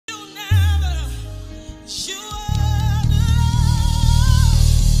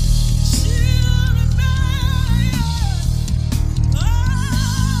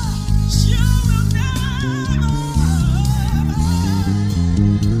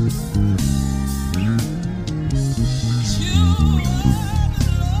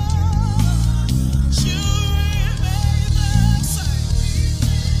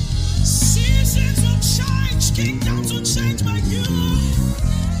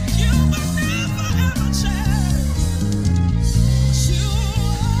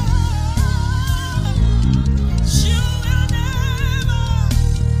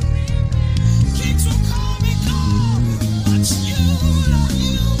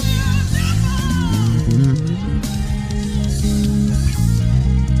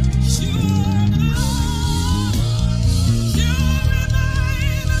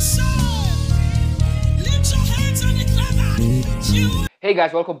Hey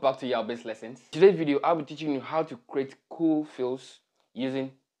guys, welcome back to Your Bass Lessons. Today's video, I'll be teaching you how to create cool fills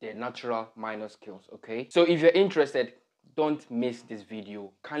using the natural minor scales, okay? So if you're interested, don't miss this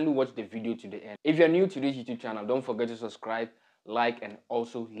video. Kindly watch the video to the end. If you're new to this YouTube channel, don't forget to subscribe, like, and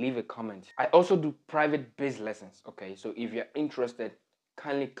also leave a comment. I also do private bass lessons, okay? So if you're interested,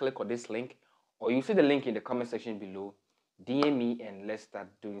 kindly click on this link, or you see the link in the comment section below. DM me and let's start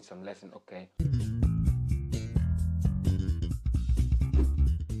doing some lesson, okay?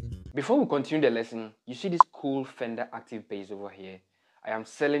 Before we continue the lesson, you see this cool Fender Active Bass over here. I am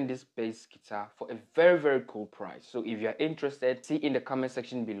selling this bass guitar for a very cool price. So if you're interested, see in the comment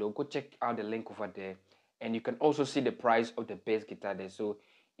section below, go check out the link over there. And you can also see the price of the bass guitar there. So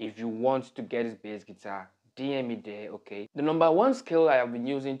if you want to get this bass guitar, DM me there, okay? The number one scale I have been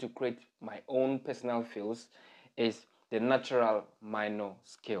using to create my own personal fills is the natural minor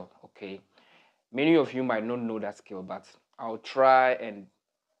scale, okay? Many of you might not know that scale, but I'll try and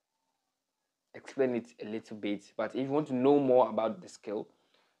explain it a little bit. But if you want to know more about the scale,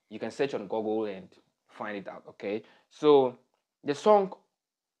 you can search on Google and find it out, okay? So the song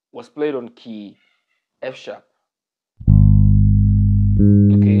was played on key F sharp,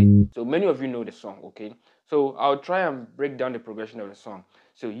 okay? So many of you know the song, okay? So I'll try and break down the progression of the song.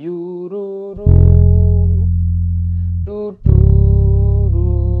 So you do do do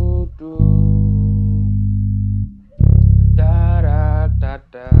do do da da da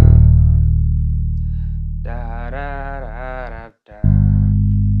da da da da da.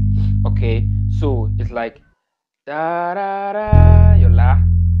 Okay, so it's like da da da, your la,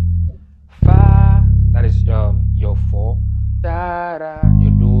 fa, that is your 4, da da,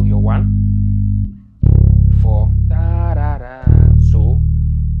 your do, your 1, 4, da da da, so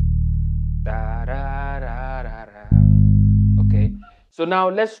da da da da da. Okay, so now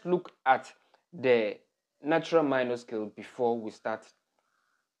let's look at the natural minor scale before we start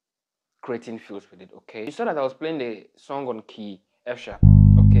creating fills with it, okay? You saw that I was playing the song on key F sharp,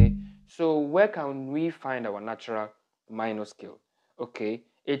 okay? So where can we find our natural minor scale? Okay,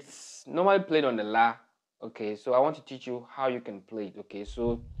 it's normally played on the La, okay? So I want to teach you how you can play it, okay?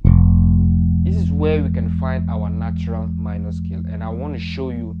 So this is where we can find our natural minor scale, and I want to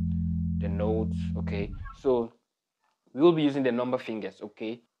show you the notes, okay? So we will be using the number fingers,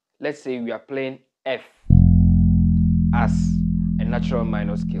 okay? Let's say we are playing F as a natural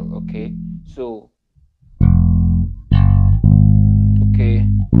minor scale, okay? So okay,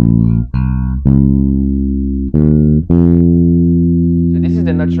 so this is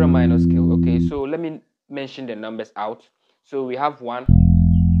the natural minor scale, okay? So let me mention the numbers out. So we have 1,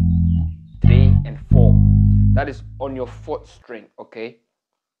 3, and 4. That is on your 4th string, okay?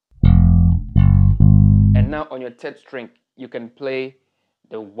 And now on your 3rd string, you can play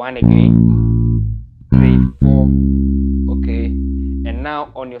the 1 again, 3, 4, okay? And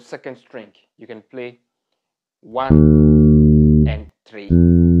now on your 2nd string, you can play 1 and 3,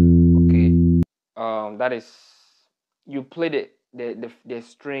 okay? That is, you play the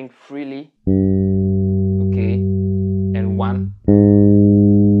string freely, okay? And 1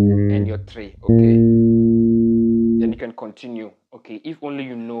 and your 3, okay? Then you can continue, okay? If only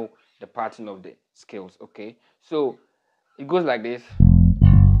you know the pattern of the scales, okay? So it goes like this.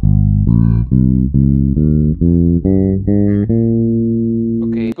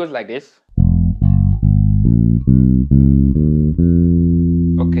 Okay, it goes like this.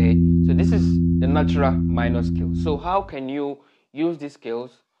 Okay, so this is the natural minor scale. So how can you use these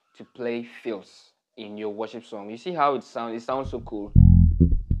scales to play fills in your worship song? You see how it sounds? It sounds so cool.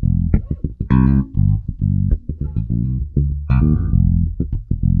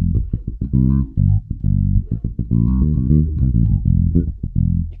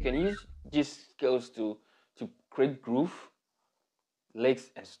 You can use these scales to create groove,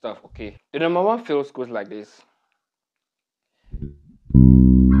 licks, and stuff, okay? The number one fills goes like this.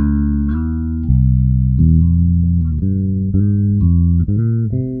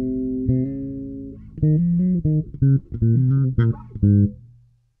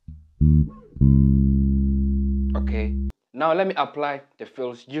 Okay, now let me apply the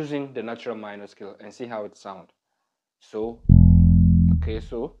fills using the natural minor scale and see how it sounds. So, okay,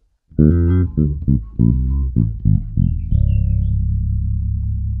 so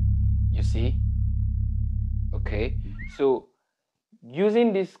you see, okay, so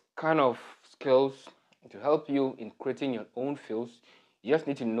using this kind of skills to help you in creating your own fills, you just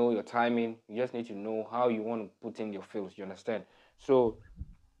need to know your timing. You just need to know how you want to put in your fills. You understand? So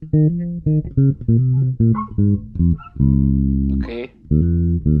okay,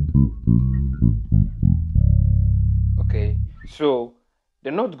 okay, so the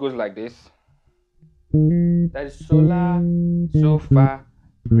note goes like this. That is so la, so fa,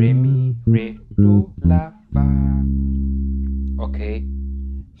 re mi, re do la fa. Okay,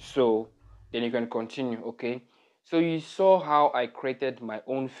 so then you can continue. Okay, so you saw how I created my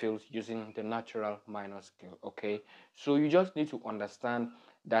own fills using the natural minor scale. Okay, so you just need to understand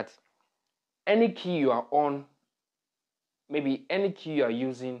that any key you are on, maybe any key you are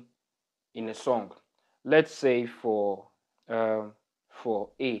using in a song, let's say for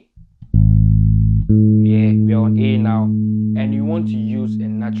A, yeah, we are on A now, and you want to use a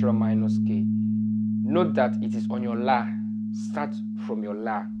natural minor scale. Note that it is on your La. Start from your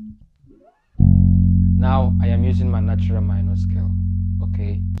La. Now I am using my natural minor scale.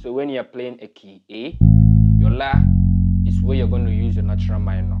 Okay, so when you are playing a key A, your La is where you're going to use your natural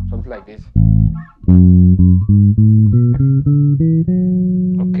minor, something like this.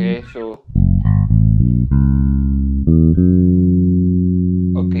 Okay,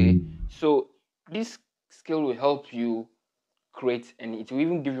 so this skill will help you create, and it will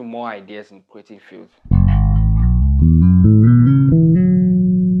even give you more ideas in creating fills.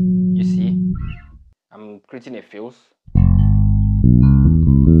 You see, I'm creating a fills.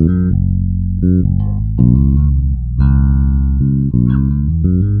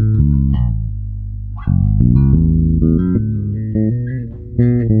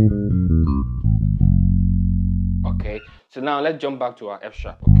 Okay, so now let's jump back to our F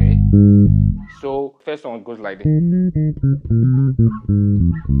sharp. Okay, so first one goes like this.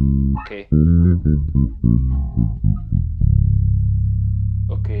 Okay,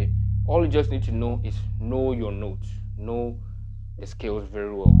 okay, all you just need to know is know your notes, know the scales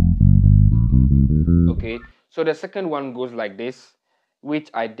very well. Okay, so the second one goes like this, which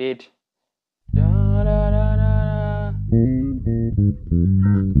I did. Da, da, da, da.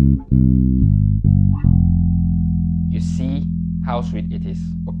 You see how sweet it is.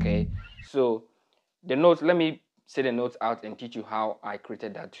 Okay, so the notes, let me say the notes out and teach you how I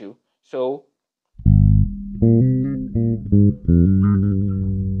created that too. So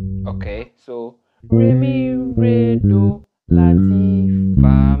okay, so re mi re do la ti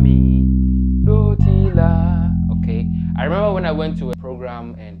fa mi do ti la. Okay, I remember when I went to a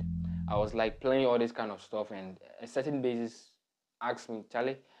program and I was like playing all this kind of stuff, and a certain bassist asked me,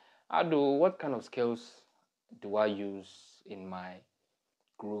 Charlie, what kind of scales do I use in my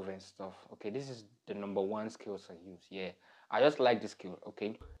groove and stuff? Okay, this is the #1 skills I use. Yeah, I just like this skill.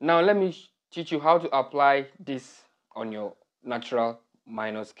 Okay, now let me teach you how to apply this on your natural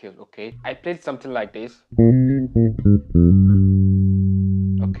minor scale. Okay, I played something like this.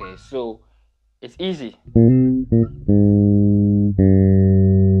 Okay, so it's easy.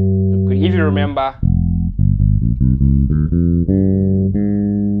 Okay, if you remember,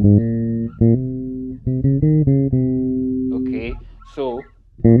 okay, so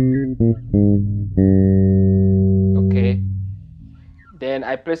okay, then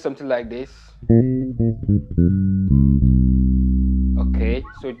I play something like this. Okay,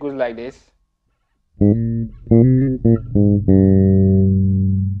 so it goes like this.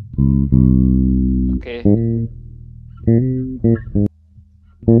 Okay,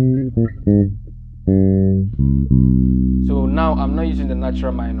 so now I'm not using the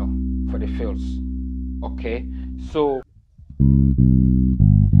natural minor for the fills. Okay, so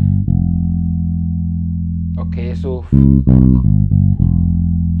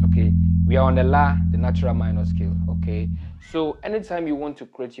okay, we are on the La, the natural minor scale. Okay, so anytime you want to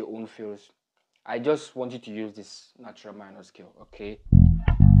create your own fills, I just want you to use this natural minor scale. Okay,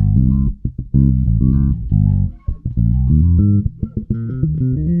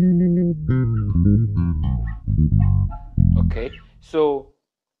 okay, so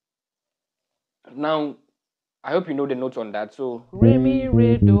now I hope you know the notes on that. So re mi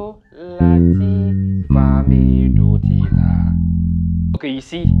re do la ti fa mi do ti la. Okay, you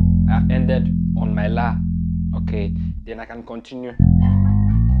see I've ended on my La. Okay, then I can continue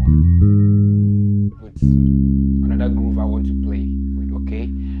with another groove I want to play with. Okay,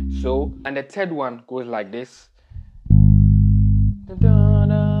 so and the third one goes like this. Da, da,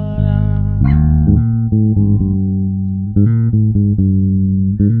 da, da.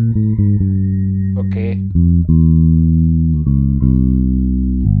 Okay,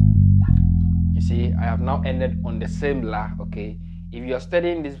 you see I have now ended on the same La. Okay, if you are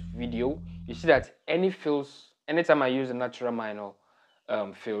studying this video, you see that anytime I use a natural minor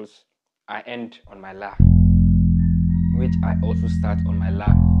fills, I end on my La, which I also start on my La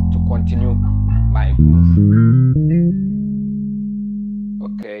to continue my groove.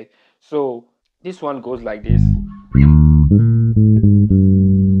 Okay, so this one goes like this.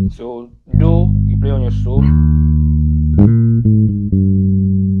 So Do, you play on your So.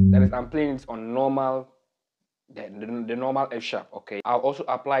 That is guys, I'm playing it on normal, the normal F sharp. Okay, I'll also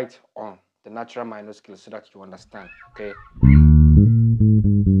apply it on the natural minor scale so that you understand. Okay,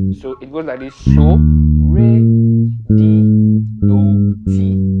 so it goes like this: so, re, di, do,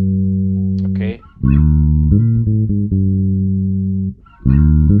 ti. Okay.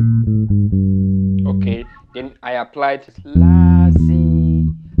 Okay, then I applied la, si,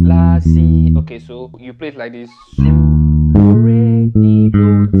 la, si. Okay, so you play it like this: so, re, di,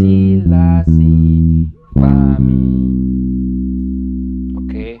 do, ti, la, si, fa, mi.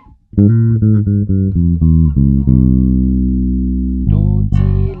 Okay. Do,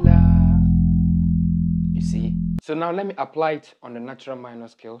 ti, la. You see? So now let me apply it on the natural minor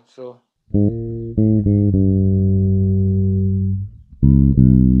scale. So.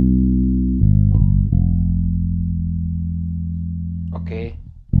 Okay.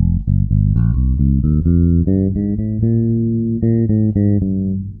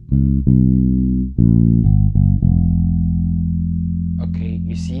 Okay,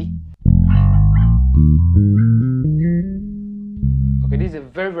 you see? Okay, this is a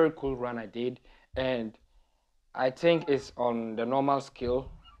very, very cool run I did, and I think it's on the normal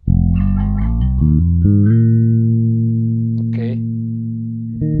scale. Okay.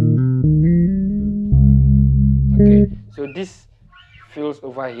 Okay, so this fills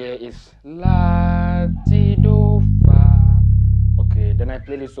over here is la, ti, do, fa. Okay, then I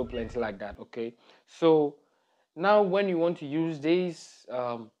played it so plenty like that. Okay, so now when you want to use this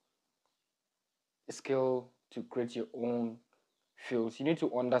skill to create your own fills, you need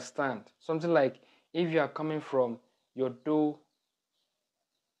to understand something like if you are coming from your do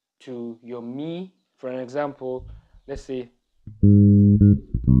to your mi, for an example, let's say, you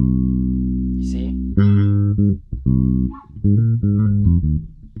see,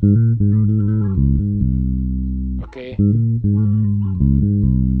 okay,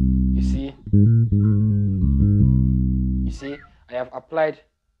 you see, I have applied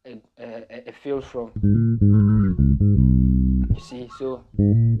a fill from, you see, so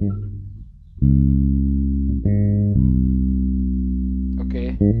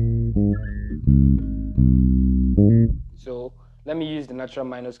okay, so let me use the natural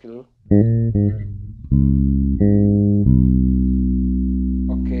minor scale.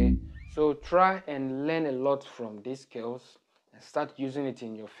 Okay, so try and learn a lot from these scales and start using it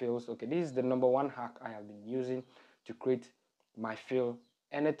in your fills. Okay, this is the #1 hack I have been using to create my fill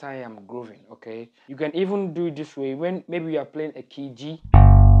anytime I'm grooving. Okay, you can even do it this way when maybe you are playing a key G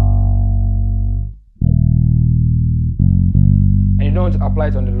and you don't apply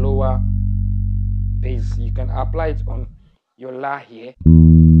it on the lower bass. You can apply it on your La here.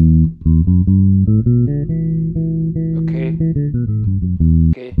 Okay.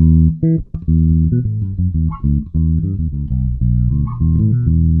 Okay.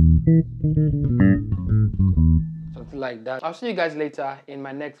 Something like that. I'll see you guys later in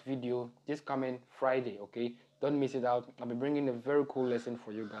my next video this coming Friday. Okay, don't miss it out. I'll be bringing a very cool lesson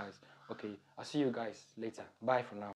for you guys. Okay, I'll see you guys later. Bye for now.